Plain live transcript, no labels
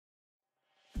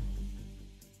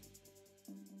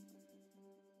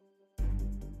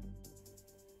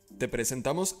Te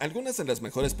presentamos algunas de las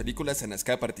mejores películas en las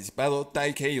que ha participado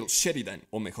Tye Sheridan,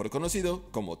 o mejor conocido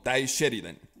como Tye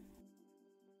Sheridan.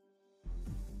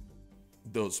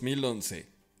 2011.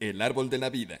 El árbol de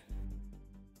la vida.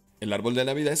 El árbol de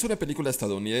la vida es una película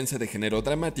estadounidense de género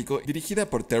dramático dirigida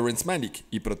por Terrence Malick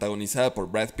y protagonizada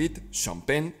por Brad Pitt, Sean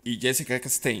Penn y Jessica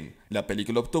Chastain. La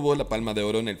película obtuvo la Palma de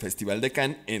Oro en el Festival de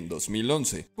Cannes en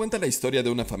 2011. Cuenta la historia de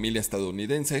una familia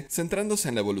estadounidense centrándose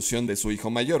en la evolución de su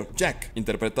hijo mayor, Jack,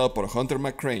 interpretado por Hunter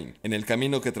McCrane. En el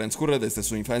camino que transcurre desde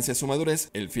su infancia a su madurez,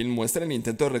 el film muestra el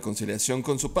intento de reconciliación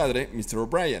con su padre, Mr.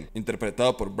 O'Brien,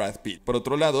 interpretado por Brad Pitt. Por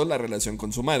otro lado, la relación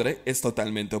con su madre es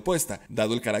totalmente opuesta,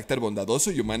 dado el carácter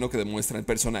bondadoso y humano que demuestra el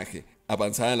personaje.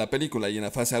 Avanzada la película y en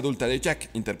la fase adulta de Jack,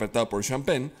 interpretado por Sean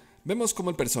Penn, vemos cómo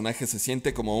el personaje se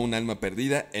siente como un alma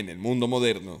perdida en el mundo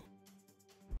moderno.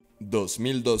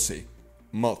 2012.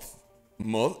 Moth.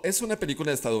 Moth es una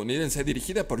película estadounidense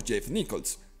dirigida por Jeff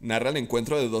Nichols. Narra el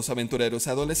encuentro de dos aventureros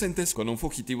adolescentes con un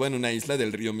fugitivo en una isla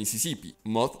del río Mississippi.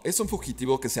 Moth es un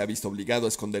fugitivo que se ha visto obligado a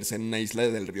esconderse en una isla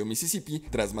del río Mississippi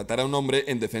tras matar a un hombre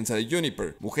en defensa de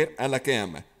Juniper, mujer a la que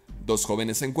ama. Dos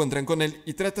jóvenes se encuentran con él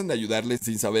y tratan de ayudarle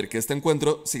sin saber que este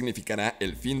encuentro significará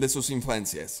el fin de sus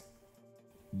infancias.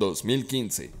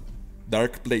 2015.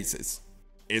 Dark Places.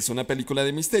 Es una película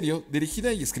de misterio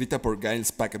dirigida y escrita por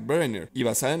Giles Packard-Brenner y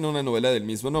basada en una novela del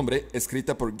mismo nombre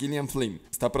escrita por Gillian Flynn.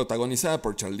 Está protagonizada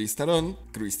por Charlize Theron,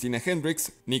 Christina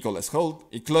Hendricks, Nicholas Hoult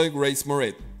y Chloe Grace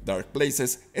Moretz. Dark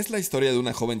Places es la historia de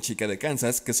una joven chica de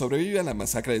Kansas que sobrevive a la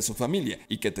masacre de su familia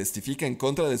y que testifica en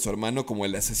contra de su hermano como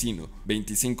el asesino.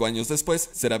 25 años después,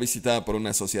 será visitada por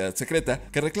una sociedad secreta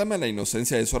que reclama la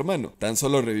inocencia de su hermano. Tan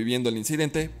solo reviviendo el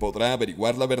incidente podrá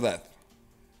averiguar la verdad.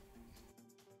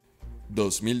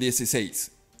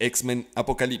 2016. X-Men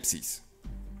Apocalipsis.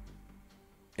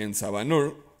 En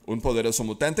Sabanur, un poderoso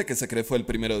mutante que se cree fue el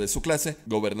primero de su clase,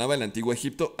 gobernaba el antiguo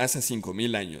Egipto hace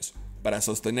 5000 años. Para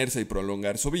sostenerse y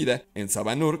prolongar su vida, en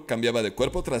Sabanur cambiaba de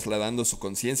cuerpo trasladando su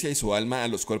conciencia y su alma a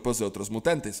los cuerpos de otros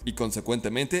mutantes, y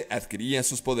consecuentemente adquiría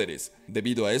sus poderes.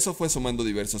 Debido a eso fue sumando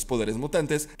diversos poderes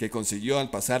mutantes que consiguió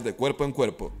al pasar de cuerpo en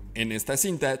cuerpo. En esta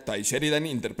cinta, Tye Sheridan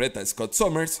interpreta a Scott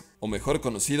Summers, o mejor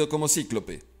conocido como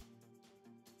Cíclope.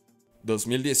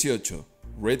 2018.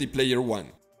 Ready Player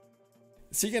One.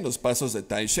 Siguen los pasos de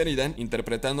Tye Sheridan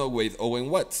interpretando a Wade Owen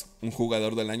Watts, un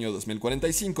jugador del año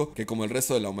 2045 que, como el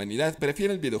resto de la humanidad,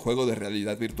 prefiere el videojuego de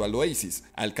realidad virtual Oasis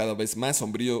al cada vez más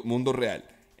sombrío mundo real.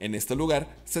 En este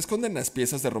lugar se esconden las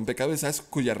piezas de rompecabezas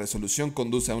cuya resolución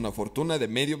conduce a una fortuna de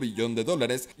 $500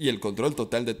 millones y el control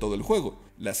total de todo el juego.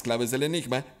 Las claves del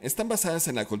enigma están basadas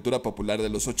en la cultura popular de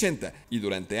los 80 y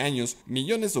durante años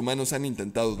millones de humanos han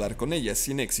intentado dar con ellas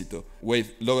sin éxito.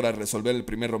 Wade logra resolver el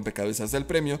primer rompecabezas del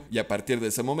premio y a partir de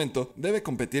ese momento debe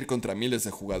competir contra miles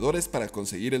de jugadores para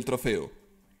conseguir el trofeo.